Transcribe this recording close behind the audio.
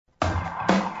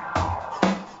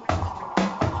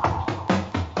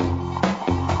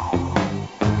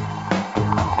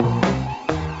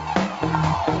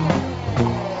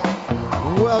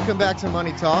Welcome back to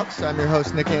Money Talks. I'm your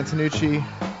host, Nick Antonucci,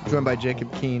 joined by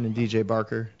Jacob Keene and DJ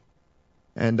Barker.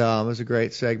 And it was a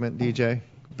great segment, DJ.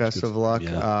 Best of luck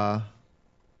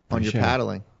on your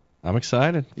paddling. I'm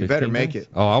excited. You better make it.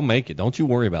 Oh, I'll make it. Don't you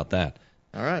worry about that.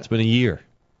 All right. It's been a year.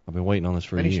 I've been waiting on this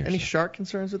for a year. Any shark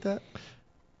concerns with that?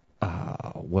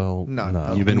 Well,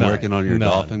 no. You've been working on your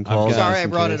dolphin calls? Sorry I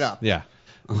brought it up. Yeah.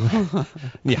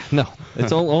 Yeah, no.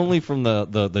 It's only from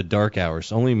the dark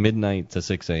hours. Only midnight to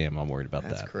 6 a.m. I'm worried about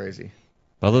that. That's crazy.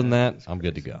 Other than that, I'm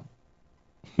good to go.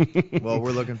 Well,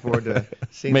 we're looking forward to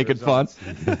seeing Make it fun.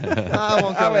 I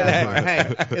won't go that far.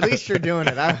 Hey, at least you're doing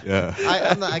it.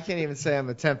 I can't even say I'm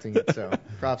attempting it, so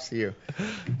props to you.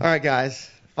 All right, guys.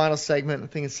 Final segment. I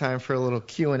think it's time for a little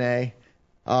Q&A.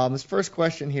 This first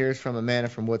question here is from Amanda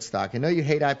from Woodstock. I know you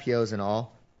hate IPOs and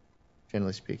all,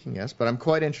 generally speaking, yes, but I'm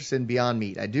quite interested in Beyond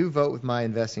Meat. I do vote with my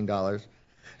investing dollars,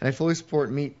 and I fully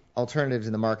support meat alternatives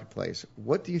in the marketplace.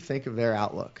 What do you think of their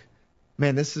outlook?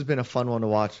 Man, this has been a fun one to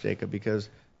watch, Jacob, because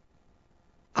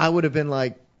I would have been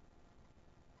like,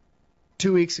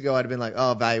 2 weeks ago, I'd have been like,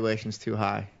 oh, valuation's too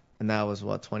high. And that was,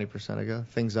 20% ago?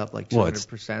 Things up like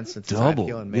 200% since its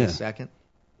IPO on May 2nd.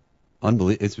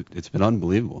 It's been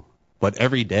unbelievable. But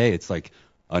every day, it's like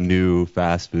a new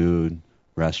fast food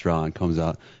restaurant comes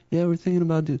out. Yeah, we're thinking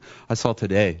about doing. I saw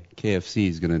today KFC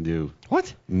is going to do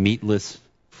meatless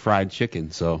fried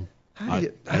chicken. So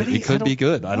it could be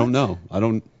good. I don't know.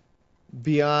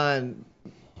 Beyond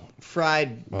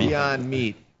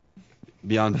meat.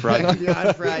 Beyond fried.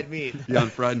 Beyond fried meat.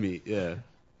 Beyond fried meat. Yeah.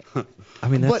 I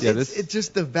mean, but it's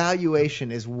just the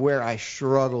valuation is where I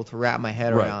struggle to wrap my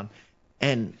head around,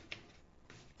 and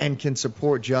can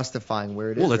support justifying where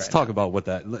it is. Well, let's talk about what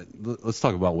that. Let's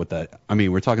talk about what that. I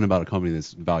mean, we're talking about a company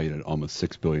that's valued at almost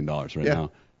 $6 billion now,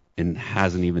 and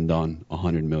hasn't even done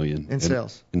 $100 million in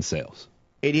sales.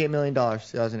 $88 million,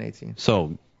 2018.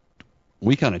 So,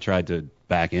 we kind of tried to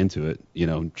back into it,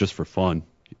 just for fun.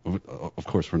 Of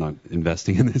course, we're not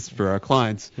investing in this for our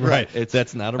clients. Right.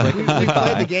 That's not a we played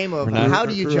the game of how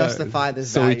do you justify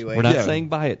this valuation? We're not saying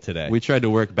buy it today. We tried to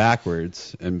work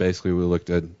backwards, and basically we looked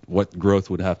at what growth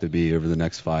would have to be over the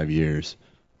next 5 years,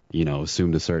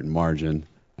 assumed a certain margin,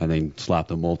 and then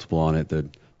slapped a multiple on it that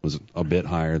was a bit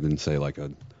higher than, say, like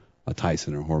a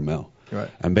Tyson or Hormel. Right.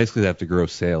 And basically they have to grow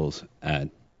sales at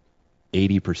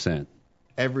 80%.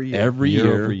 Every year. Every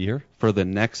year for the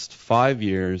next 5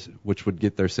 years, which would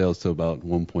get their sales to about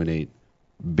 1.8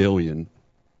 billion,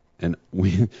 and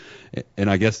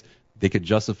I guess they could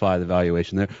justify the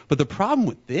valuation there. But the problem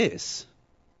with this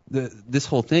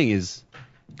whole thing is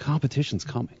competition's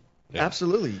coming. Yeah.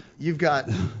 Absolutely. You've got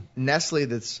Nestle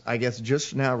that's, I guess,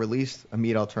 just now released a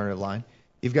meat alternative line.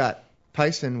 You've got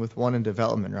Tyson with one in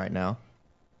development right now.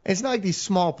 And it's not like these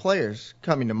small players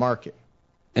coming to market.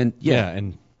 And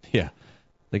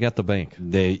they got the bank.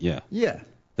 They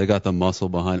got the muscle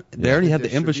behind. They already have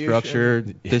the infrastructure,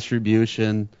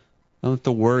 distribution. Don't have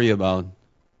to worry about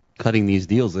cutting these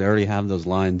deals. They already have those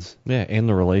lines. Yeah, and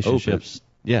the relationships. Open.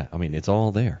 Yeah, I mean, it's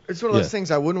all there. It's one of those things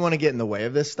I wouldn't want to get in the way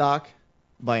of this stock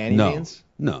by any means.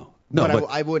 No. But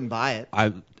I wouldn't buy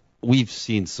it. We've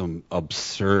seen some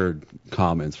absurd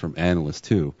comments from analysts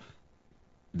too.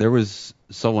 There was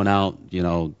someone out,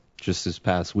 just this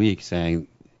past week saying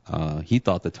he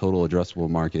thought the total addressable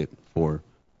market for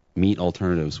meat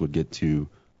alternatives would get to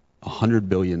 $100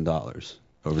 billion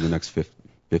over the next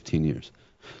 15 years.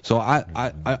 So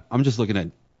I'm just looking at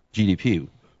GDP.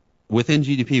 Within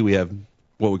GDP, we have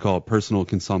what we call personal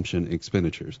consumption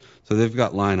expenditures. So they've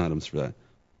got line items for that.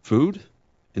 Food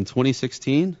in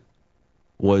 2016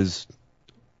 was,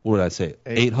 what did I say,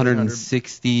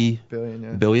 860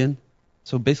 billion.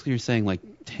 So basically you're saying like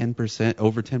 10%,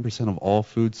 over 10% of all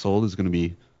food sold is going to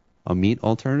be a meat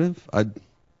alternative.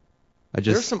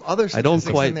 There's some other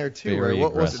statistics in there too. Right?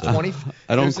 What was it? 20?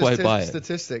 I don't quite buy it.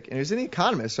 Statistic, and it was in The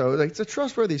Economist, so it's a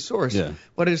trustworthy source. Yeah.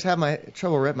 But I just have my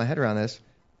trouble wrapping my head around this. It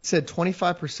said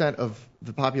 25% of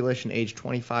the population aged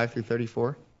 25 through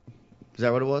 34. Is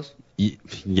that what it was?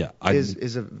 Yeah.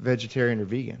 Is a vegetarian or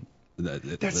vegan?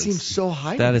 That seems so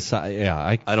high. That is,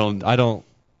 I don't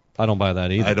buy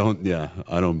that either. I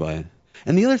don't buy it.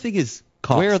 And the other thing is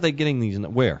cost. Where are they getting these?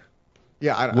 Where?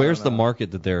 Yeah, where's the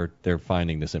market that they're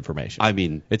finding this information? I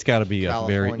mean, it's got to be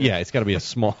it's got to be a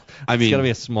small. It's got to be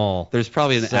a small. There's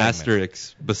probably an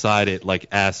asterisk beside it, like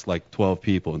ask like 12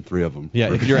 people and 3 of them.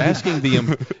 Yeah, if you're asking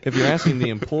the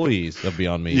employees of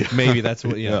Beyond Meat, maybe that's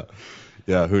what.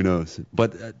 Yeah, who knows?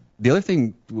 But the other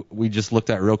thing we just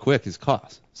looked at real quick is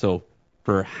cost. So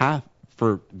for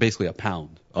basically a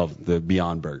pound of the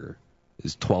Beyond Burger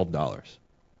is $12.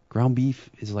 Ground beef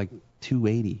is like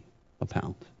 $2.80 a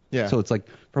pound. Yeah. So it's like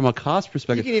from a cost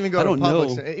perspective, You can even go I to don't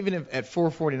Publix. know. Even if at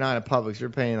 $4.49 at Publix, you're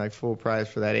paying like full price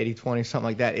for that 80/20, something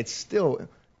like that. It's still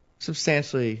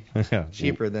substantially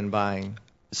cheaper than buying.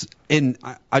 And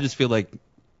I just feel like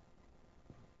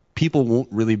people won't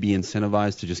really be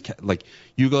incentivized to just like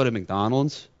you go to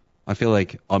McDonald's. I feel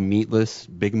like a meatless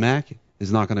Big Mac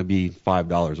is not going to be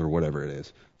 $5 or whatever it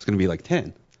is. It's going to be like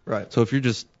 10. Right. So if you're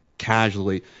just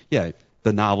casually, yeah,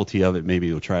 the novelty of it, maybe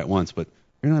you'll try it once, but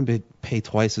you're not going to pay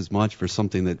twice as much for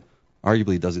something that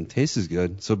arguably doesn't taste as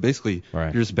good. So basically,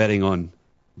 Right. you're just betting on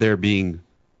there being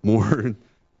more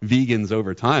vegans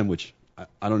over time, which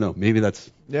I don't know. Maybe that's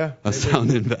Yeah. a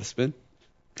sound investment.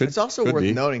 It's also could worth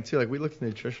be. noting too. Like we look at the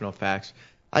nutritional facts.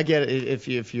 I get it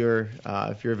if you're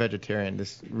a vegetarian,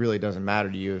 this really doesn't matter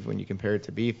to you when you compare it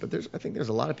to beef. But I think there's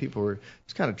a lot of people who are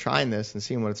just kind of trying this and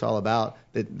seeing what it's all about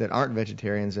that aren't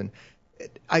vegetarians. And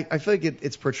I feel like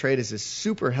it's portrayed as this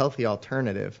super healthy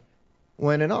alternative,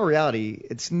 when in all reality,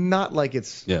 it's not like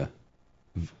it's Yeah.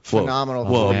 phenomenal.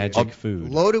 Well, magic food.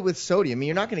 Loaded with sodium. I mean,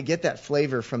 you're not going to get that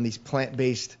flavor from these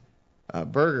plant-based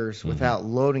burgers without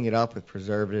loading it up with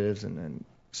preservatives and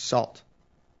salt.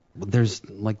 There's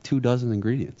like 24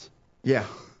 ingredients. Yeah,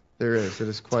 there is. It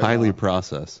is quite Highly long.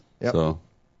 processed. Yep. So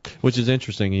Which is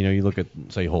interesting. You know, you look at,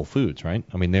 say, Whole Foods, right?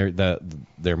 I mean,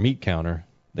 their meat counter,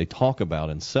 they talk about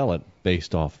and sell it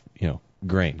based off,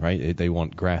 grain, right? They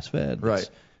want grass-fed. Right. It's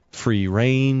free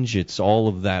range. It's all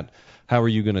of that. How are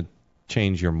you going to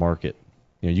change your market?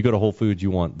 You go to Whole Foods, you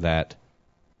want that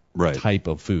right. type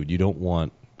of food. You don't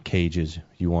want cages.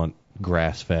 You want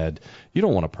grass-fed. You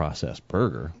don't want a processed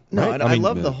burger. No, right? and I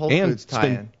love the Whole Foods it's been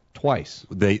tie-in. Twice.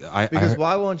 Because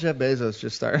why won't Jeff Bezos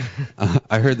just start?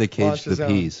 I heard they Launch caged his the own.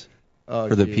 peas Oh,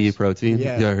 for the geez. pea protein.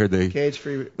 Yeah, I heard they. cage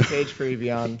free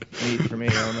beyond meat for me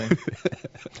only.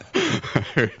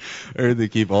 I heard they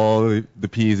keep all the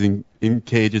peas in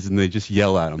cages and they just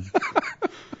yell at them.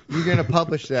 You're gonna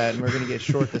publish that, and we're gonna get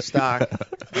short the stock,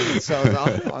 and it sells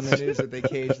off on the news that they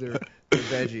cage their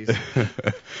veggies.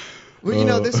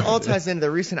 Well, this all ties into the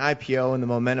recent IPO and the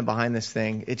momentum behind this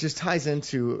thing. It just ties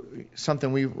into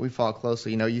something we follow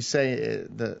closely. You say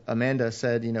Amanda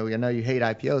said, I know you hate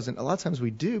IPOs, and a lot of times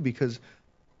we do because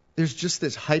there's just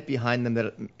this hype behind them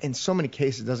that in so many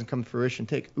cases doesn't come to fruition.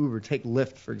 Take Uber, take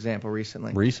Lyft, for example,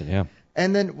 recently. Yeah.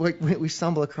 And then we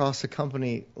stumble across a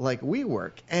company like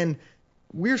WeWork, and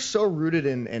we're so rooted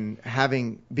in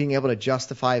being able to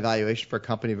justify valuation for a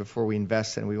company before we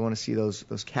invest in. We want to see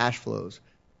those cash flows.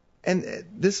 And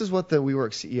this is what the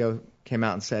WeWork CEO came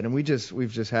out and said, and we've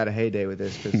just had a heyday with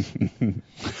this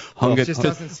because it just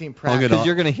doesn't seem practical. Because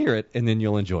you're going to hear it, and then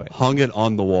you'll enjoy it. Hung it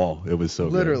on the wall. It was so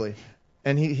Literally.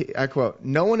 And I quote,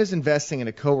 "No one is investing in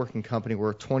a co-working company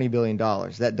worth $20 billion.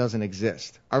 That doesn't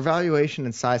exist. Our valuation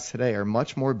and size today are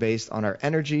much more based on our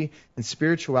energy and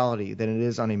spirituality than it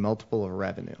is on a multiple of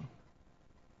revenue."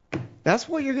 That's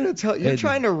what you're going to tell. You're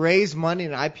trying to raise money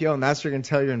in an IPO, and that's what you're going to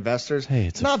tell your investors. Hey,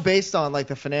 it's not based on like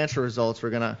the financial results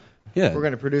we're going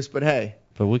to produce, but hey.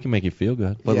 But we can make you feel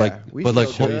good. But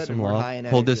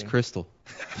hold this energy. crystal.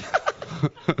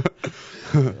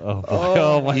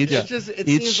 Oh my each, God. It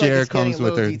each seems share like it's comes getting a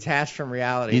with little a detached from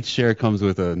reality. Each share comes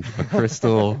with a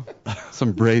crystal,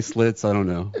 some bracelets. I don't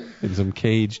know. And some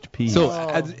caged peas. So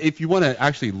if you want to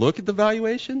actually look at the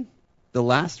valuation, the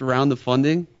last round of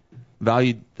funding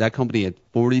valued that company at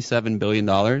 $47 billion.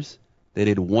 They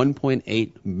did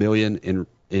 $1.8 billion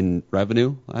in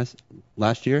revenue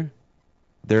last year.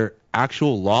 Their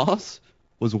actual loss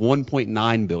was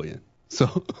 $1.9 billion.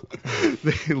 So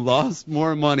they lost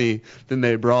more money than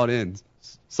they brought in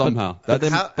somehow. But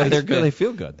they're good. They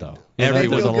feel good though. They there's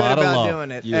feel a good lot of about love.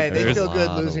 doing it. Hey, they feel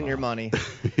good losing your money.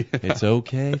 It's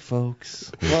okay,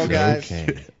 folks. Well, guys,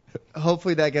 okay.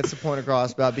 Hopefully that gets the point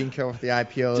across about being careful with the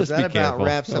IPOs. Just that be about careful.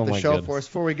 wraps up Oh the my show goodness. for us.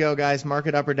 Before we go, guys, mark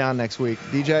it up or down next week.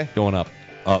 DJ? Going up.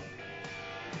 Up.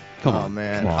 Come Oh, on.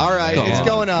 man. Come on, All right, man. it's Come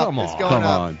going on. up. Come It's on. going Come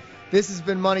up. on. This has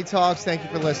been Money Talks. Thank you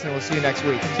for listening. We'll see you next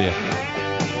week. See ya.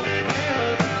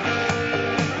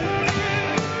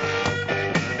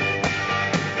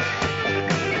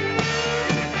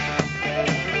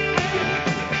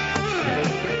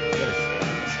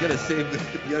 You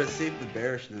gotta save the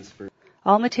bearishness for.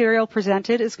 All material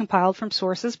presented is compiled from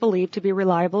sources believed to be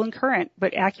reliable and current,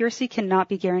 but accuracy cannot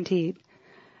be guaranteed.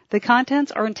 The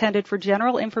contents are intended for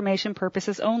general information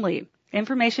purposes only.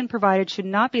 Information provided should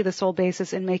not be the sole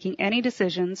basis in making any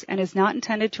decisions and is not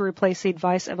intended to replace the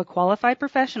advice of a qualified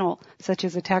professional, such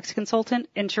as a tax consultant,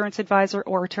 insurance advisor,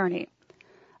 or attorney.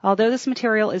 Although this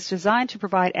material is designed to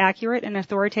provide accurate and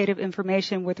authoritative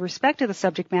information with respect to the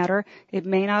subject matter, it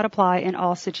may not apply in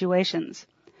all situations.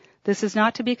 This is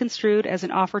not to be construed as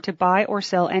an offer to buy or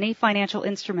sell any financial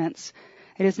instruments.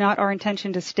 It is not our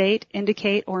intention to state,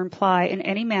 indicate, or imply in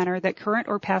any manner that current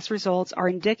or past results are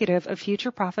indicative of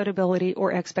future profitability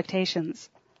or expectations.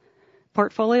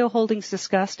 Portfolio holdings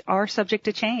discussed are subject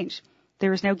to change.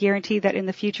 There is no guarantee that in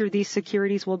the future these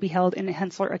securities will be held in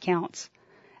Henssler accounts.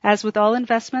 As with all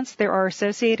investments, there are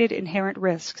associated inherent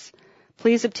risks.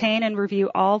 Please obtain and review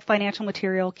all financial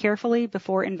material carefully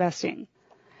before investing.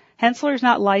 Henssler is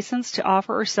not licensed to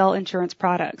offer or sell insurance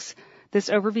products. This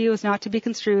overview is not to be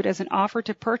construed as an offer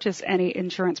to purchase any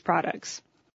insurance products.